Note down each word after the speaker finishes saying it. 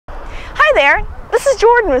Hi there, this is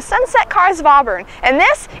Jordan with Sunset Cars of Auburn, and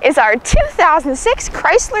this is our 2006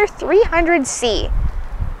 Chrysler 300C.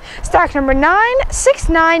 Stock number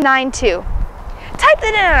 96992. Type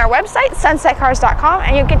that in on our website, sunsetcars.com,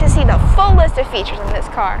 and you'll get to see the full list of features in this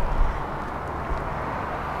car.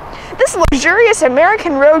 This luxurious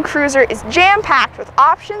American road cruiser is jam-packed with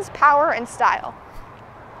options, power, and style.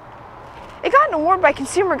 It got an award by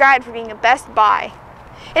Consumer Guide for being a best buy.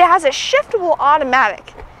 It has a shiftable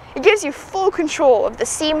automatic. It gives you full control of the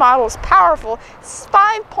C model's powerful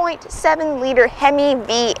 5.7-liter Hemi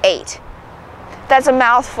V8. That's a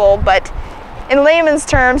mouthful, but in layman's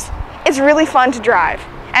terms, it's really fun to drive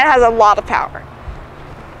and it has a lot of power.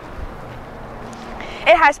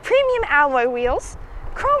 It has premium alloy wheels,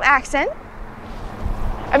 chrome accent,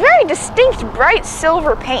 a very distinct bright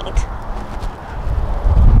silver paint,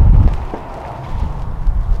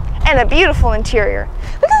 and a beautiful interior.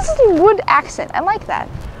 Look at this little wood accent, I like that.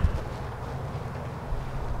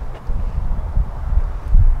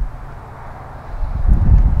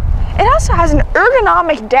 It also has an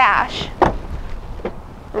ergonomic dash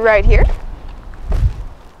right here.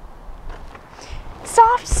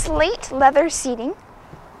 Soft slate leather seating.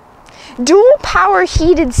 Dual power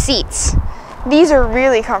heated seats. These are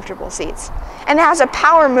really comfortable seats. And it has a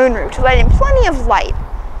power moonroof to let in plenty of light.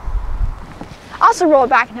 Also roll it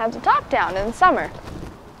back and have the top down in the summer.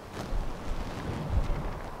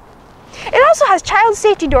 It also has child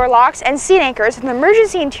safety door locks and seat anchors with an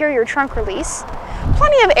emergency interior trunk release.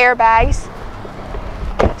 Plenty of airbags,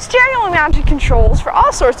 steering wheel mounted controls for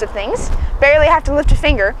all sorts of things. Barely have to lift a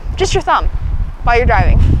finger, just your thumb while you're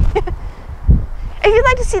driving. If you'd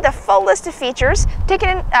like to see the full list of features, take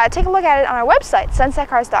a look at it on our website,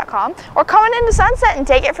 sunsetcars.com, or come on into Sunset and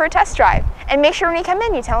take it for a test drive. And make sure when you come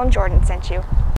in, you tell them Jordan sent you.